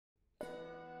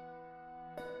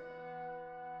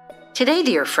Today,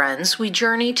 dear friends, we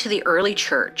journey to the early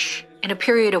church in a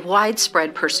period of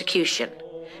widespread persecution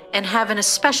and have an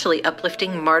especially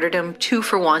uplifting martyrdom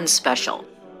 2-for-1 special.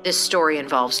 This story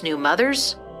involves new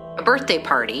mothers, a birthday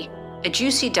party, a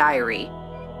juicy diary,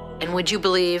 and would you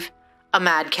believe, a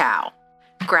mad cow.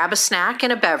 Grab a snack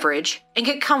and a beverage and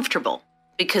get comfortable,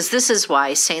 because this is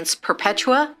why Saints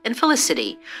Perpetua and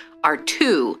Felicity are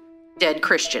 2 dead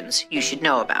Christians you should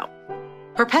know about.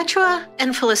 Perpetua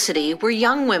and Felicity were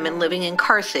young women living in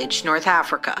Carthage, North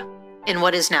Africa, in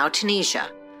what is now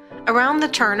Tunisia, around the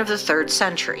turn of the 3rd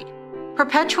century.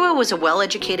 Perpetua was a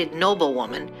well-educated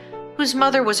noblewoman whose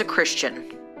mother was a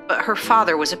Christian, but her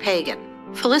father was a pagan.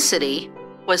 Felicity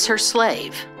was her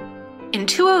slave. In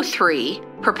 203,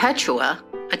 Perpetua,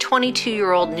 a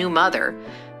 22-year-old new mother,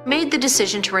 made the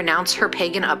decision to renounce her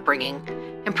pagan upbringing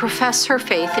and profess her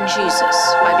faith in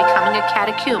Jesus by becoming a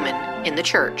catechumen in the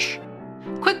church.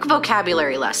 Quick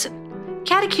vocabulary lesson.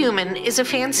 Catechumen is a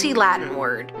fancy Latin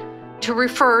word to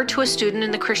refer to a student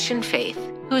in the Christian faith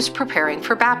who is preparing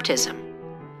for baptism.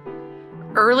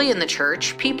 Early in the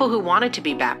church, people who wanted to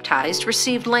be baptized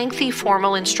received lengthy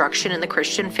formal instruction in the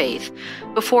Christian faith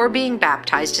before being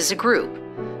baptized as a group,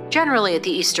 generally at the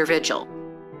Easter Vigil.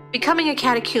 Becoming a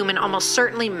catechumen almost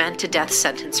certainly meant a death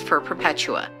sentence for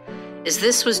Perpetua, as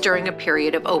this was during a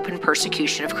period of open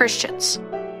persecution of Christians.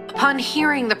 Upon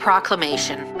hearing the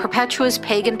proclamation, Perpetua's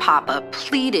pagan papa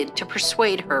pleaded to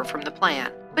persuade her from the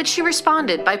plan, but she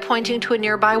responded by pointing to a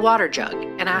nearby water jug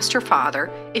and asked her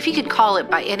father if he could call it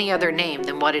by any other name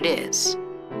than what it is.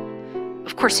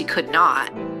 Of course he could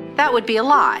not. That would be a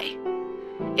lie.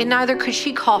 And neither could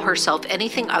she call herself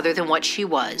anything other than what she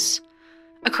was,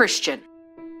 a Christian.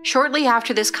 Shortly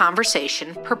after this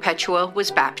conversation, Perpetua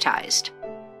was baptized.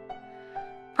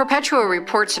 Perpetua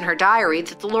reports in her diary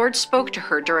that the Lord spoke to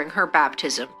her during her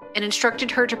baptism and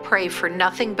instructed her to pray for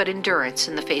nothing but endurance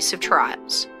in the face of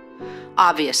trials.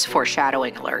 Obvious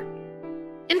foreshadowing alert.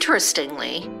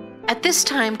 Interestingly, at this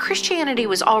time, Christianity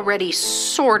was already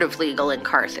sort of legal in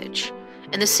Carthage,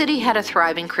 and the city had a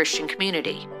thriving Christian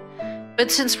community. But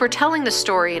since we're telling the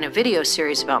story in a video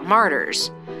series about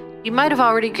martyrs, you might have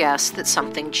already guessed that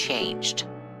something changed.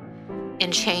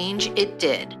 And change it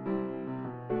did.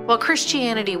 While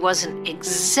Christianity wasn't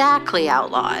exactly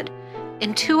outlawed,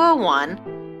 in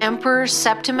 201, Emperor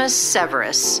Septimus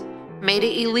Severus made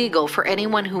it illegal for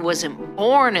anyone who wasn't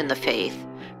born in the faith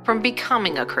from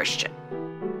becoming a Christian.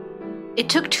 It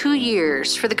took 2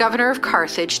 years for the governor of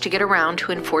Carthage to get around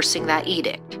to enforcing that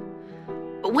edict.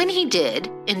 But when he did,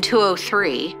 in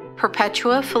 203,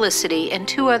 Perpetua, Felicity, and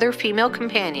 2 other female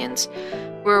companions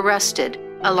were arrested,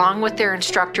 along with their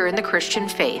instructor in the Christian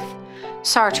faith,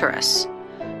 Sartorus,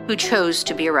 who chose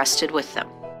to be arrested with them.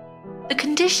 The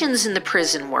conditions in the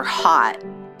prison were hot,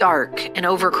 dark, and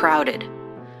overcrowded.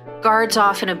 Guards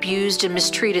often abused and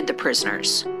mistreated the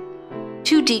prisoners.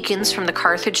 2 deacons from the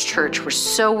Carthage church were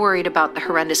so worried about the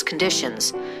horrendous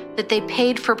conditions that they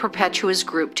paid for Perpetua's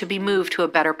group to be moved to a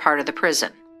better part of the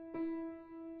prison.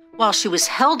 While she was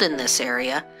held in this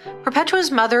area,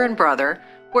 Perpetua's mother and brother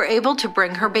were able to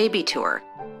bring her baby to her.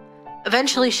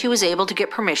 Eventually, she was able to get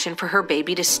permission for her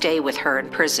baby to stay with her in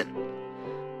prison.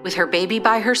 With her baby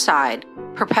by her side,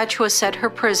 Perpetua said her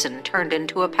prison turned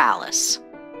into a palace.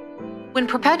 When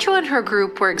Perpetua and her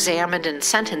group were examined and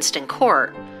sentenced in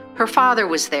court, her father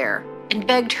was there and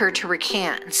begged her to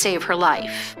recant and save her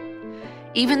life.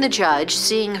 Even the judge,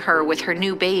 seeing her with her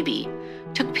new baby,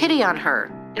 took pity on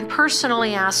her and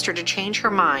personally asked her to change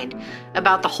her mind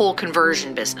about the whole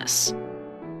conversion business.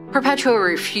 Perpetua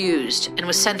refused and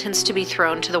was sentenced to be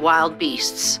thrown to the wild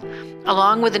beasts,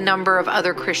 along with a number of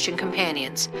other Christian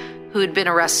companions who had been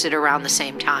arrested around the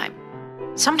same time.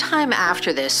 Sometime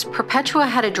after this, Perpetua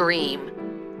had a dream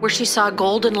where she saw a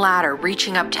golden ladder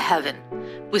reaching up to heaven,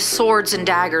 with swords and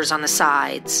daggers on the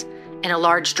sides, and a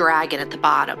large dragon at the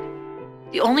bottom.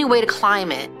 The only way to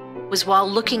climb it was while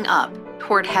looking up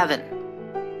toward heaven.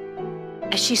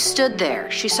 As she stood there,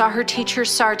 she saw her teacher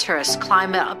Sartorus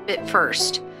climb up it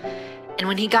first, and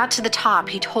when he got to the top,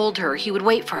 he told her he would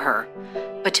wait for her,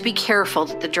 but to be careful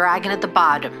that the dragon at the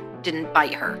bottom didn't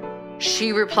bite her.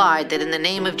 She replied that in the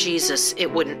name of Jesus,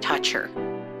 it wouldn't touch her.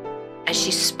 As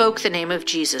she spoke the name of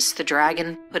Jesus, the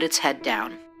dragon put its head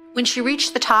down. When she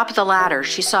reached the top of the ladder,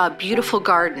 she saw a beautiful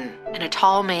garden and a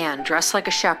tall man dressed like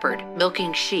a shepherd,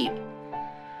 milking sheep.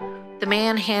 The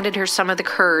man handed her some of the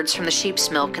curds from the sheep's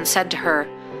milk and said to her,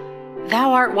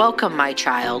 "Thou art welcome, my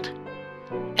child."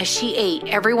 As she ate,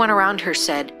 everyone around her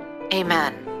said,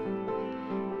 "Amen."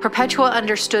 Perpetua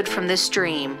understood from this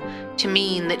dream to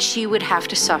mean that she would have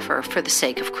to suffer for the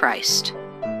sake of Christ.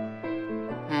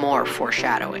 More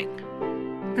foreshadowing.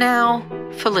 Now,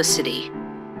 Felicity.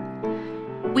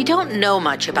 We don't know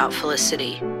much about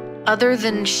Felicity, other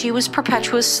than she was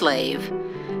Perpetua's slave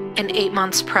and 8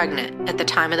 months pregnant at the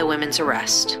time of the women's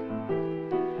arrest.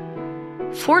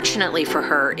 Fortunately for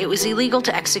her, it was illegal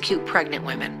to execute pregnant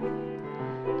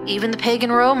women. Even the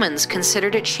pagan Romans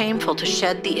considered it shameful to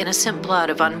shed the innocent blood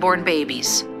of unborn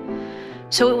babies,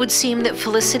 so it would seem that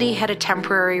Felicity had a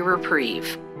temporary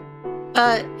reprieve.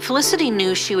 But Felicity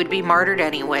knew she would be martyred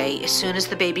anyway as soon as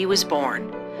the baby was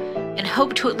born, and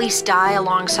hoped to at least die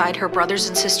alongside her brothers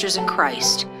and sisters in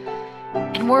Christ,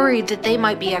 and worried that they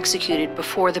might be executed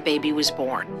before the baby was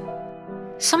born.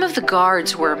 Some of the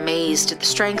guards were amazed at the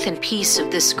strength and peace of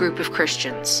this group of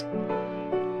Christians.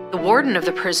 The warden of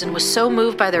the prison was so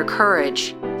moved by their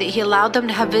courage that he allowed them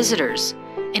to have visitors,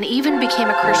 and even became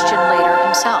a Christian later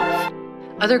himself.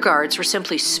 Other guards were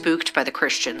simply spooked by the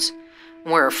Christians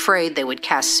and were afraid they would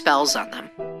cast spells on them.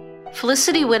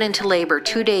 Felicity went into labor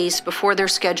 2 days before their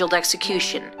scheduled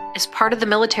execution as part of the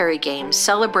military games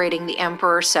celebrating the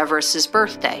Emperor Severus's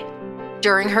birthday.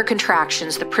 During her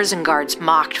contractions, the prison guards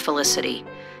mocked Felicity,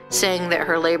 saying that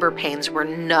her labor pains were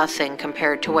nothing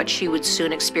compared to what she would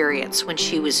soon experience when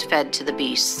she was fed to the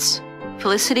beasts.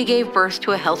 Felicity gave birth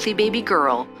to a healthy baby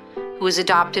girl who was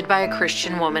adopted by a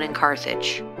Christian woman in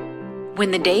Carthage.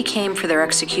 When the day came for their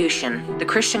execution, the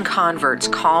Christian converts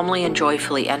calmly and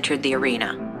joyfully entered the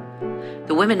arena.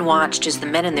 The women watched as the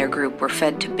men in their group were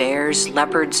fed to bears,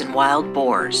 leopards, and wild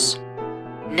boars.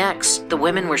 Next, the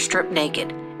women were stripped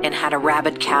naked and had a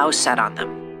rabid cow set on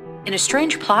them. In a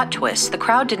strange plot twist, the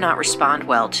crowd did not respond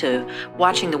well to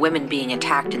watching the women being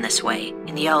attacked in this way,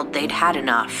 and yelled they'd had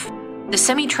enough. The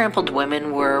semi-trampled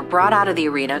women were brought out of the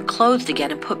arena, clothed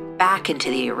again, and put back into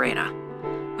the arena,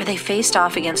 where they faced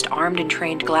off against armed and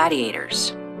trained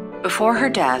gladiators. Before her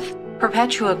death,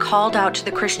 Perpetua called out to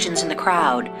the Christians in the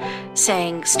crowd,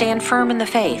 saying, "Stand firm in the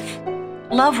faith.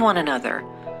 Love one another.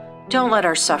 Don't let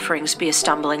our sufferings be a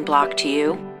stumbling block to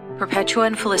you." Perpetua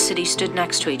and Felicity stood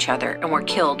next to each other and were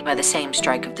killed by the same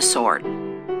strike of the sword.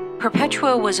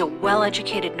 Perpetua was a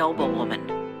well-educated noblewoman,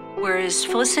 whereas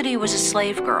Felicity was a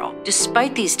slave girl.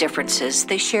 Despite these differences,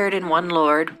 they shared in one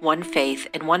Lord, one faith,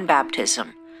 and one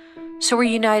baptism, so were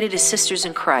united as sisters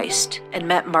in Christ and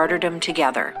met martyrdom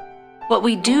together. What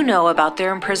we do know about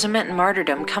their imprisonment and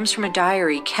martyrdom comes from a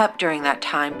diary kept during that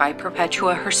time by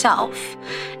Perpetua herself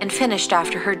and finished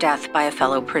after her death by a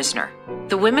fellow prisoner.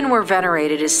 The women were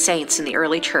venerated as saints in the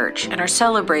early church and are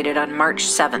celebrated on March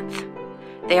 7th.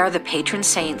 They are the patron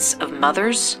saints of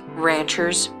mothers,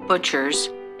 ranchers, butchers,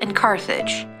 and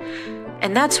Carthage.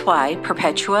 And that's why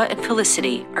Perpetua and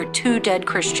Felicity are 2 dead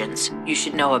Christians you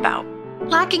should know about.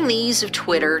 Lacking the ease of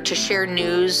Twitter to share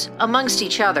news amongst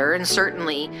each other, and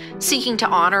certainly seeking to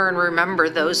honor and remember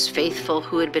those faithful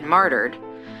who had been martyred,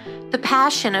 the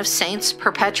Passion of Saints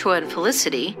Perpetua and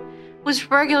Felicity was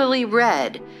regularly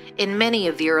read in many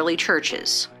of the early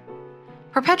churches.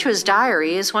 Perpetua's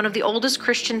diary is one of the oldest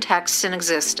Christian texts in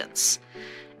existence,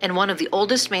 and one of the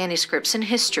oldest manuscripts in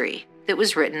history that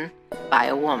was written by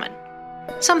a woman.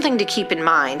 Something to keep in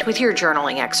mind with your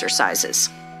journaling exercises.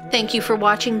 Thank you for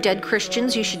watching Dead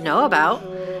Christians You Should Know About.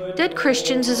 Dead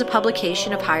Christians is a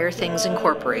publication of Higher Things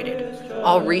Incorporated.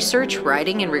 All research,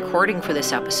 writing, and recording for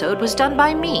this episode was done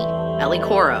by me, Ellie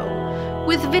Coro,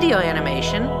 with video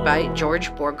animation by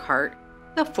George Borghardt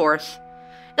IV,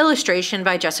 illustration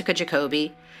by Jessica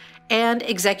Jacoby, and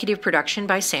executive production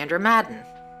by Sandra Madden.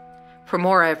 For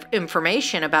more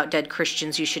information about Dead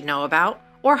Christians You Should Know About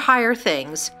or Higher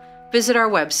Things, visit our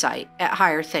website at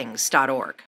higherthings.org.